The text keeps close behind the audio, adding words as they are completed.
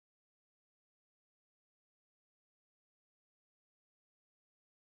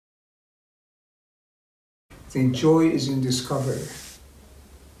I think joy is in discovery.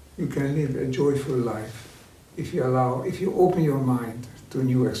 You can live a joyful life if you open your mind to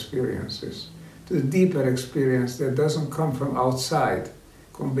new experiences, to the deeper experience that doesn't come from outside,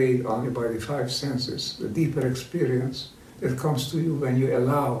 conveyed only by the five senses, the deeper experience that comes to you when you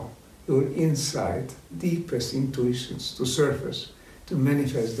allow your inside, deepest intuitions to surface, to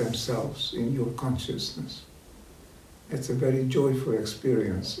manifest themselves in your consciousness. It's a very joyful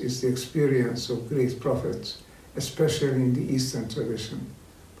experience. It's the experience of great prophets, especially in the Eastern tradition.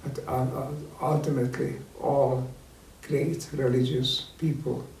 But ultimately, all great religious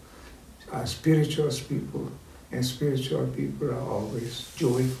people are spiritual people, and spiritual people are always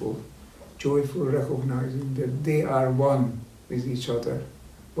joyful, recognizing that they are one with each other,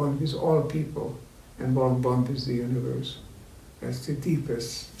 one with all people, and one with the universe. That's the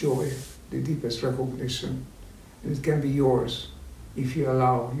deepest joy, the deepest recognition. And it can be yours if you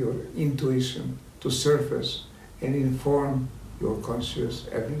allow your intuition to surface and inform your conscious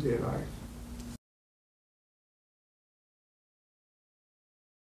everyday life.